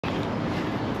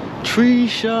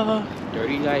Trisha.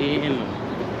 Dirty Diana.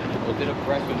 Go get a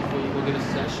breakfast before you go get a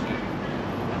session.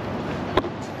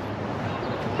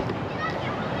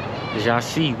 As y'all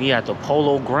see, we at the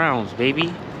Polo Grounds, baby.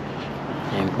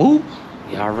 And boop,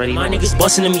 y'all already know. My niggas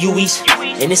busting them UEs,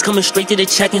 and it's coming straight to the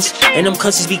check-ins. And them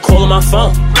cusses be calling my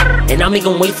phone, and I make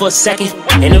them wait for a second.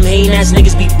 And them hating ass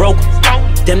niggas be broke.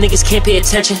 Them niggas can't pay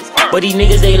attention, but these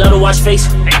niggas, they love to watch face.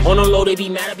 On the low, they be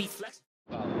mad, I be flexing.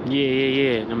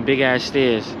 Yeah. Them big ass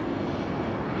stairs.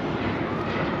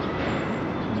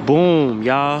 Boom,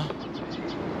 y'all.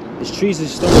 This trees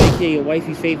is still aka your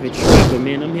wifey favorite trapper,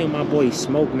 man. I'm here with my boy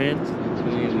Smoke, man.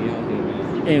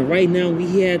 And right now we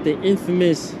here at the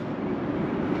infamous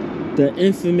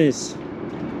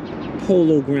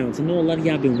Polo Grounds. I know a lot of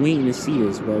y'all been waiting to see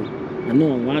this, bro. I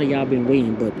know a lot of y'all been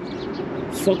waiting, but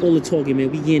fuck all the talking, man.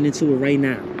 We getting into it right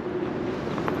now.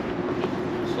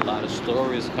 There's a lot of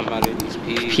stories come out of these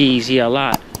peas. Peas, yeah, a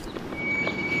lot.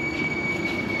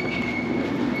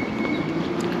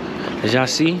 As y'all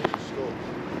see,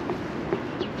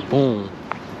 boom.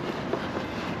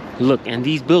 Look, and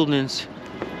these buildings,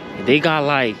 they got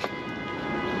like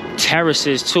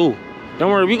terraces too.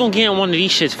 Don't worry, we gonna get in one of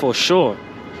these shits for sure.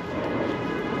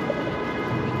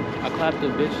 I clapped a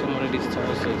bitch on one of these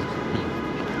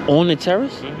terraces. On the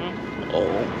terrace? Mm-hmm.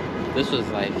 Oh. This was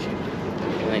like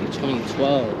in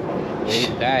 2012. Way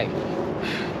back.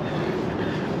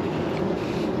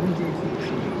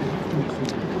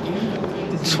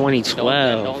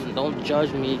 2012. Don't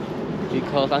judge me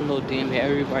because I know damn near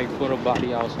everybody put a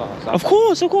body outside. Of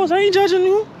course. I ain't judging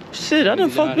you. Shit, I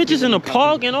done fuck bitches in the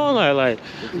park and all that. Like,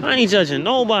 I ain't judging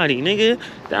nobody, nigga.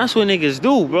 That's what niggas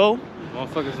do, bro.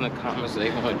 Motherfuckers in the comments, they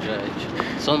gonna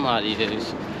judge. Somebody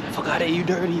is. Fuck out of you,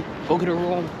 dirty. Go get a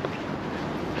room.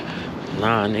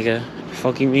 Nah, nigga.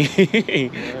 Fuck you mean?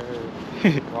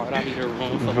 Why would I need a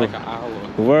room for like an hour?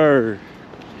 Word.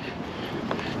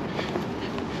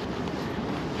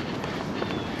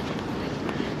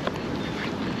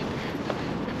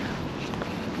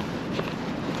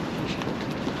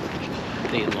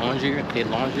 They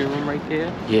laundry room right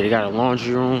there. Yeah, they got a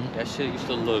laundry room. That shit used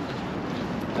to look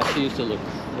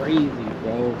crazy,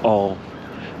 bro. Oh.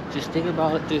 Just think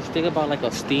about like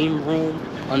a steam room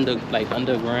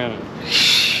underground.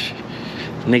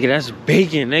 Nigga, that's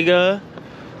bacon, nigga.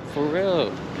 For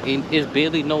real. And it's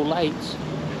barely no lights.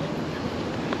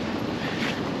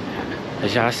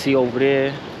 As y'all see over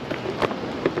there.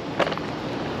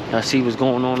 Y'all see what's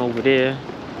going on over there.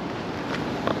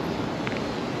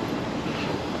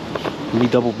 Let me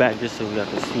double back just so y'all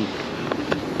can see.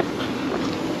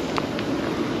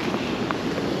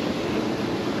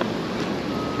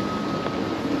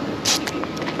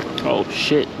 Oh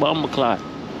shit, bomb clock.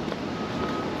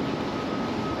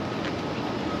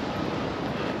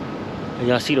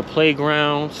 Y'all see the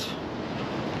playgrounds.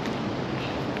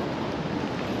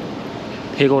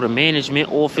 Here go the management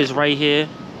office right here.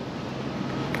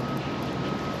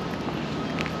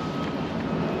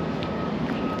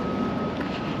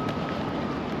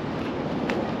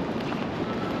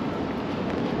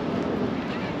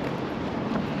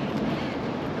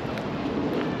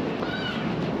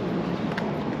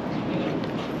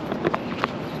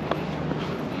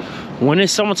 When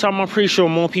it's summertime, I'm pretty sure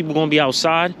more people gonna be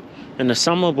outside in the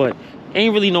summer, but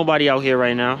ain't really nobody out here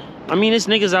right now. I mean, it's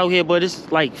niggas out here, but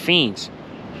it's like fiends.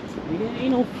 Yeah,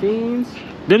 ain't no fiends.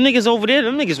 Them niggas over there,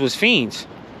 them niggas was fiends.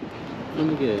 Let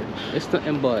me get it. It's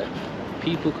nothing but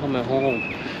people coming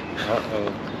home.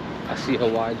 Uh-oh. I see a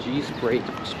YG spray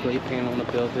paint on the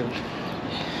building.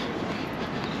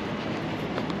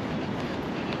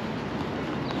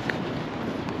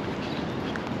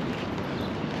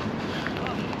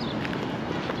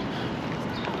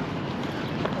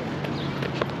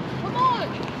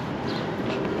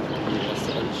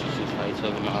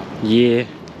 Yeah.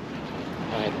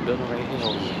 Alright, the building right here.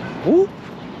 Woo.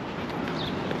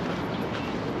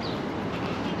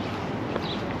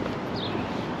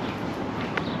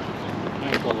 I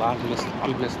ain't gonna lie, I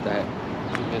missed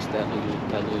that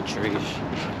little tree.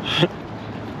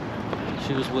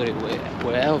 She was with it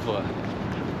wherever. I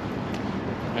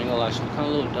ain't gonna lie, she was kinda a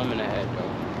little dumb in the head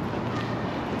though.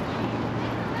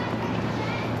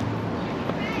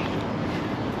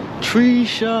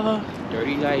 Trisha.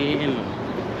 Dirty Diana.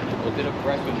 Go get a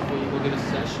breakfast before you go get a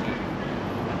session.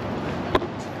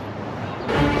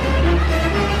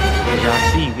 Y'all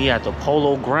see, we at the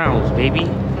Polo Grounds, baby.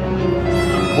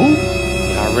 Woo.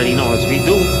 Y'all already know as we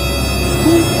do.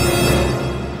 Woo.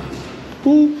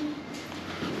 Woo.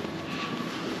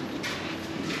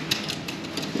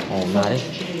 Oh, nice.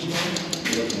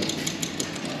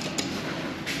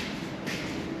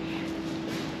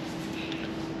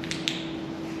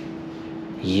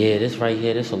 Yeah, this right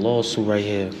here, this a lawsuit right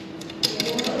here.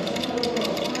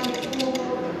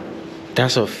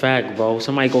 That's a fact, bro.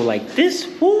 Somebody go like this,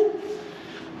 whoo.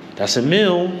 That's a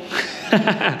mill.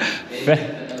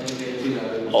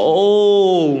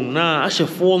 Oh, nah, I should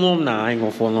fall on. Nah, I ain't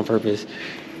gonna fall on purpose.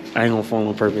 I ain't gonna fall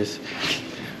on purpose.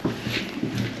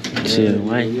 Chill,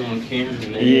 right? You on camera,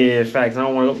 man. Yeah, facts. I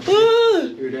don't wanna go.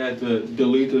 You'd have to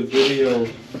delete the video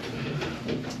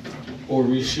or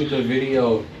reshoot the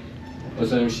video or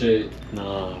some shit.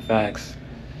 Nah, facts.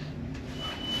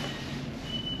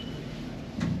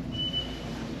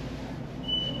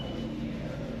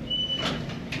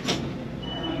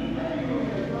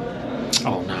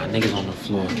 Oh, nah, niggas on the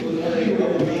floor.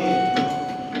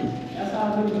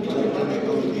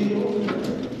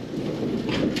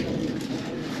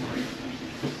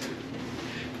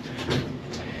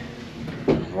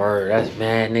 Word, that's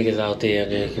mad niggas out there,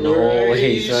 nigga, in the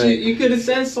hallway, son. You could have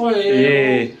said something.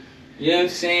 Yeah. You know what I'm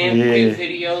saying? Yeah. Quick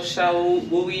video show,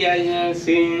 where we at, you know what I'm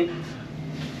saying?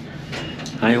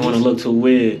 I ain't want to look too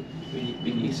weird.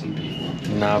 We need some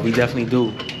people. Nah, we definitely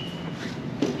do.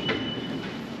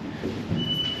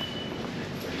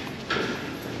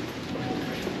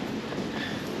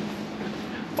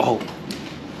 Oh,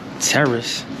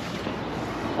 terrace.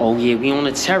 Oh yeah, we on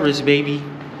the terrace, baby.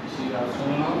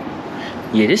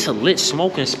 Yeah, this a lit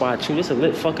smoking spot too. This a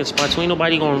lit fucking spot too. Ain't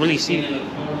nobody gonna really see.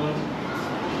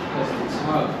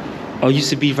 Oh, used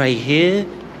to be right here.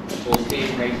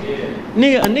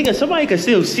 Nigga, somebody can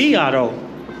still see y'all though.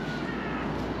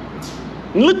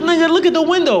 Look, nigga, look at the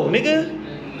window, nigga.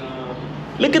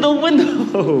 Look at the window.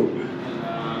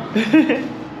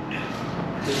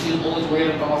 She's always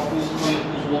worried about who's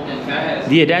walking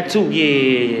fast. Yeah, that too.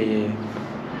 Yeah.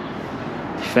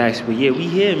 Facts, but yeah, we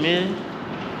here, man.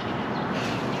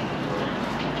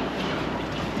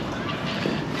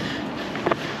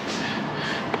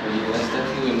 Yeah, that's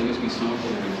definitely when niggas be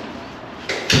smoking.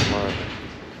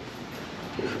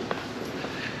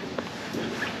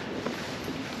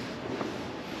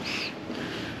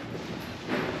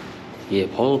 Yeah,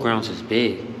 Polo Grounds is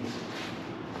big.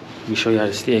 Let me show y'all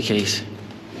the staircase.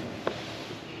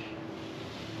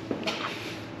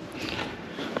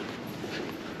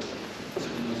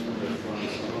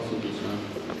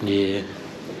 Yeah.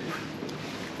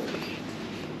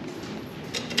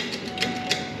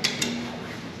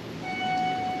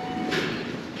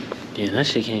 Damn, that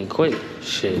shit came quick.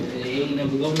 Shit. They ain't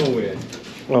never go nowhere.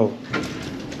 Oh.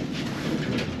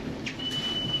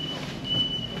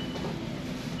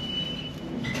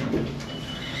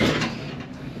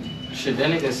 Shit,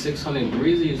 that nigga 600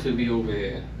 Breezy used to be over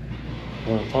here.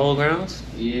 On Polo Grounds?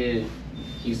 Yeah.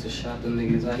 He used to shot them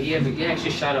niggas out. He actually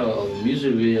shot a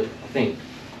music video, I think,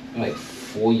 like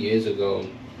 4 years ago.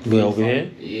 We over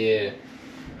here? Yeah.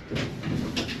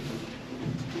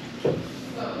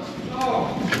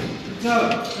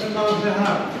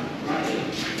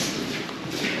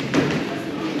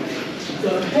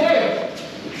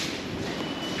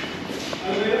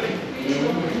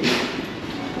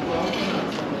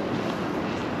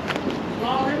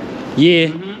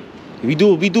 Yeah. We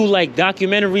do like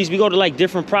documentaries. We go to like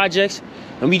different projects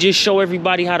and we just show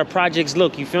everybody how the projects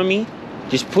look. You feel me?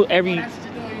 Just put every.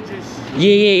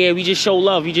 Yeah. We just show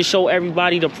love. We just show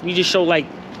everybody we just show like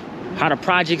how the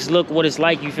projects look, what it's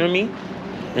like. You feel me?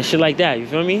 And shit like that. You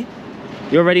feel me?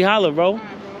 You already holler, bro.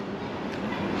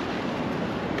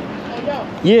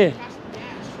 Yeah.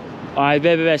 All right,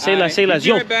 bet. Say less.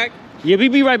 Yo. Right back. Yeah, we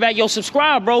be right back. Yo,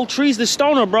 subscribe, bro. Trees the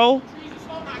Stoner, bro.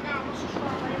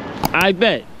 I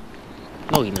bet.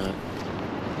 No, he not.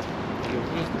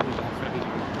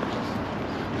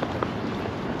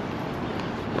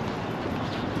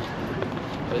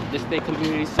 This they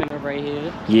community center right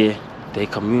here. Yeah, they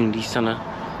community center.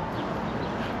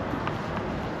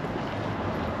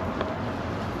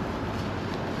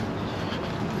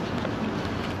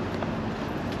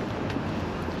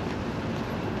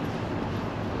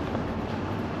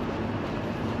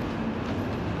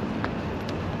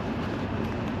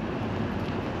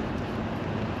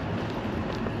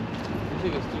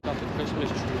 Niggas took out the Christmas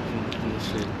tree and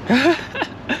shit.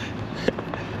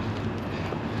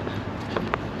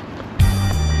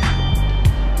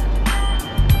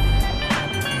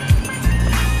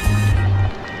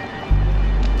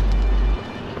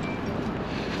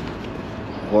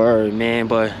 Word, man,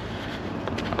 but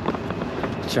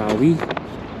y'all, we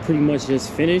pretty much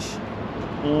just finished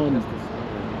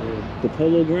the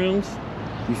Polo Grounds.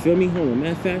 You feel me? Hold on,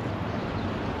 matter of fact,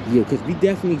 yeah, because we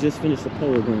definitely just finished the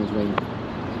Polo Grounds right now.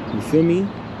 You feel me?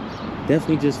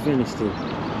 Definitely just finished it.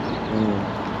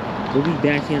 We'll be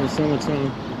back here in the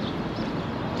summertime.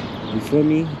 You feel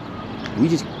me? We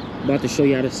just About to show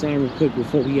y'all the sign real quick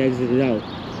before we exit it out.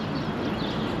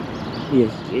 Yeah,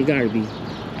 it gotta be.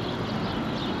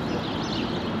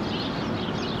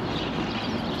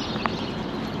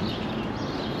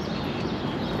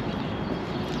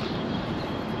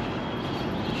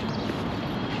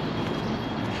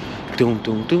 Doom,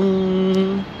 doom,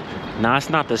 doom. Nah, it's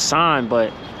not the sign,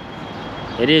 but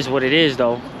it is what it is,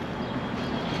 though.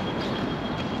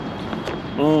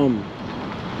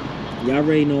 Y'all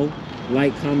already know.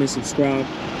 Like, comment, subscribe.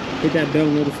 Hit that bell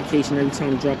notification every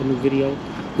time we drop a new video.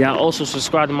 Y'all also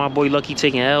subscribe to my boy Lucky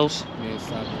Taking L's. Man,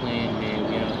 stop playing, man.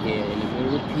 We out here in the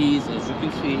middle of the peas, as you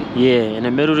can see. Yeah, in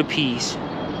the middle of the peas.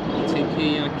 Take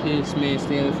care of y'all kids, man.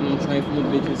 Stay away from them trifling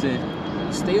bitches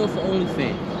and stay off of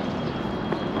OnlyFans.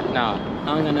 Nah,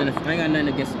 I ain't got nothing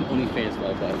against OnlyFans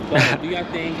though, but do y'all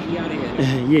thing, we out of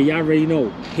here. Yeah, y'all already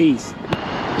know. Peace.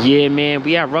 Yeah, man,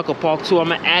 we at Rucker Park too. I'm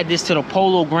gonna add this to the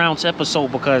Polo Grounds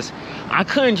episode because I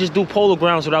couldn't just do Polo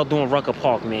Grounds without doing Rucker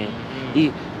Park, man.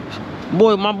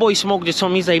 My boy Smoke just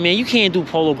told me, he's like, man, you can't do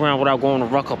Polo Ground without going to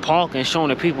Rucker Park and showing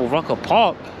the people Rucker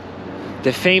Park.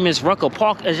 The famous Rucker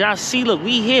Park. As y'all see, look,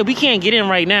 we here. We can't get in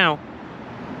right now.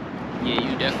 Yeah,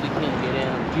 you definitely can't get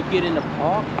in. You get in the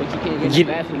park, but you can't get in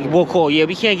the basketball court. Yeah,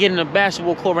 we can't get in the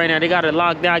basketball court right now. They got it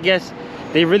locked down. I guess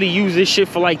they really use this shit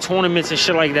for like tournaments and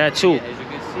shit like that too. Yeah, as you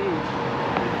can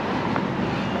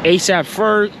see. ASAP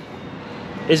Ferg.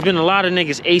 It's been a lot of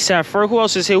niggas. ASAP Ferg. Who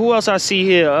else is here? Who else I see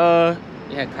here?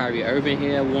 You had Kyrie Irving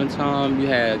here one time. You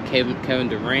had Kevin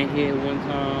Durant here one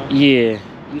time. Yeah.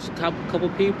 You a couple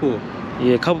people.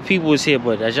 Yeah, a couple people was here,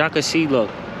 but as y'all can see, look.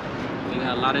 We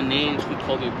got a lot of names. We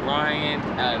Kobe Bryant,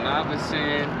 Allen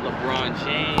Iverson, LeBron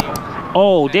James.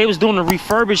 Oh, they was doing a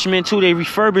refurbishment too. They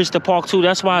refurbished the park too.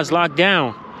 That's why it's locked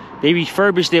down. They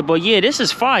refurbished it. But yeah, this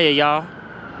is fire, y'all.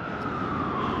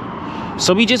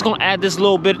 So we just gonna add this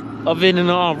little bit of it in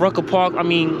Rucker Park. I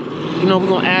mean, you know, we're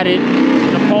gonna add it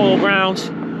in the Polo Grounds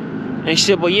and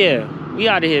shit. But yeah, we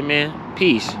out of here, man.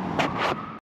 Peace.